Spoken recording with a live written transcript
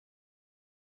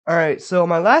Alright, so in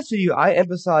my last video, I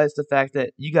emphasized the fact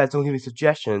that you guys don't give me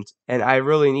suggestions, and I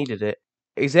really needed it.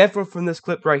 Example from this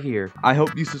clip right here. I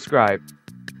hope you subscribe.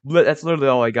 That's literally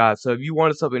all I got, so if you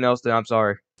wanted something else, then I'm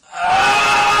sorry.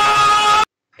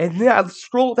 And then I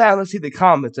scroll down and see the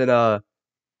comments, and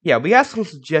yeah, we got some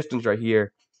suggestions right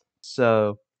here.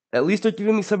 So, at least they're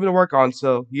giving me something to work on,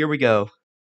 so here we go.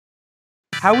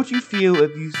 How would you feel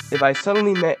if I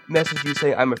suddenly message you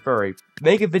saying I'm a furry?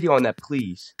 Make a video on that,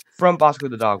 please. From Bosco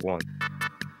the Dog 1.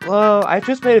 Well, I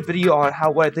just made a video on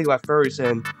what I think about furries,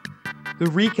 and to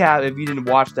recap, if you didn't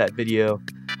watch that video,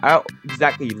 I don't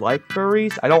exactly like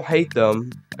furries. I don't hate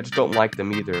them. I just don't like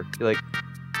them either. Like,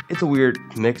 it's a weird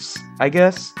mix, I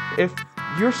guess. If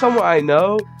you're someone I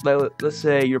know, like, let's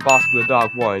say you're Bosco the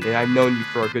Dog 1, and I've known you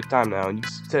for a good time now, and you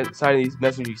send these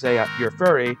messages saying you're a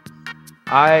furry,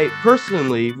 I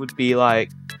personally would be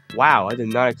like, wow, I did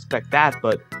not expect that,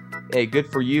 but hey, good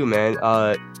for you, man.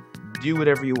 Do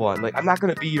whatever you want. Like, I'm not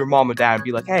gonna be your mom and dad and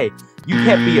be like, hey, you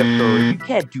can't be a furry, you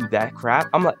can't do that crap.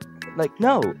 I'm like,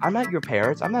 no, I'm not your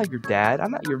parents, I'm not your dad,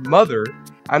 I'm not your mother.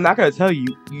 I'm not gonna tell you,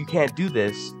 you can't do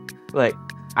this. Like,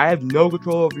 I have no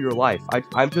control over your life.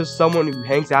 I'm just someone who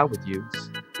hangs out with you.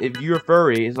 If you're a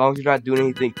furry, as long as you're not doing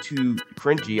anything too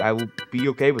cringy, I will be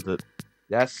okay with it.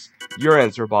 That's your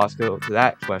answer, Bosco, to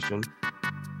that question.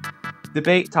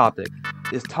 Debate topic.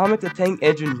 Is Tomic the Tank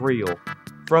Engine real?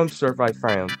 From Certified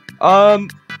Frown.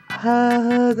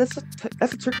 That's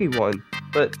a tricky one,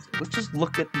 but let's just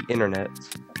look at the internet.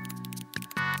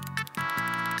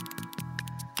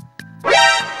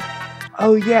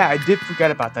 Oh yeah, I did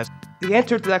forget about that. The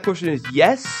answer to that question is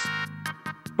yes,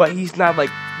 but he's not like,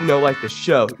 like the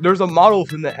show. There's a model of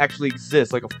him that actually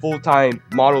exists, like a full-time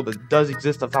model that does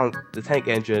exist on the tank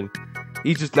engine.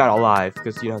 He's just not alive,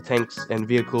 because, tanks and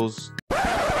vehicles...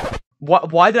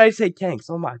 Why did I say tanks?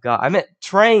 Oh my god, I meant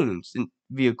trains and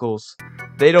vehicles.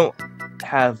 They don't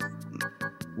have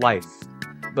life.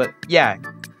 But yeah,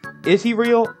 is he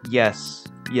real? Yes.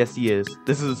 Yes, he is.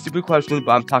 This is a stupid question,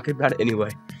 but I'm talking about it anyway.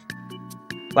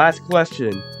 Last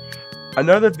question.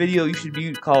 Another video you should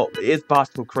be called Is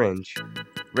Bosco Cringe?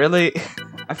 Really?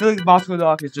 I feel like Bosco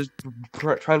Dog is just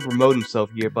trying to promote himself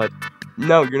here, but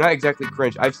no, you're not exactly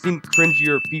cringe. I've seen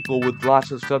cringier people with lots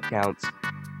of sub counts.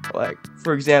 Like,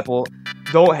 for example,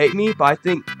 don't hate me, but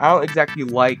I don't exactly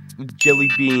like Jelly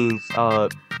Bean's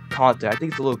content. I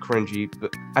think it's a little cringy,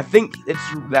 but I think it's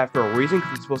that for a reason,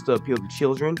 because it's supposed to appeal to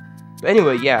children. But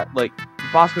anyway, yeah, like,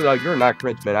 Bosco Dog, you're not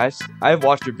cringe, man. I've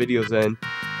watched your videos, and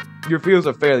your videos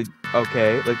are fairly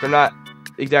okay. Like, they're not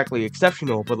exactly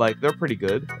exceptional, but like, they're pretty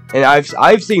good. And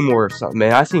I've seen more of something,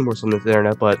 man. I've seen more of something on the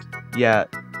internet, but yeah,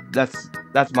 that's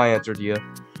my answer to you.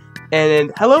 And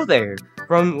then, hello there,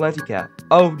 from Lenticat.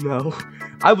 Oh no,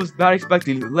 I was not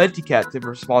expecting Lenticat to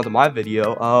respond to my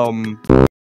video.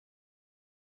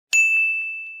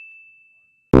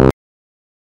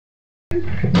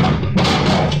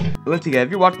 Lenticat, if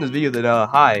you're watching this video, then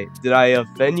hi. Did I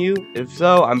offend you? If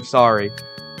so, I'm sorry.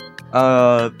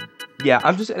 Yeah,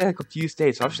 I'm just in a confused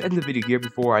state, so I'll just end the video here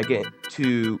before I get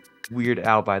too weirded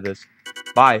out by this.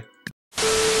 Bye.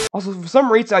 Also, for some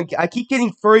reason, I keep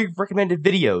getting furry recommended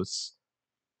videos.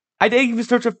 I didn't even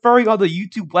search a furry on the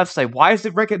YouTube website. Why is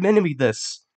it recommending me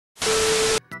this?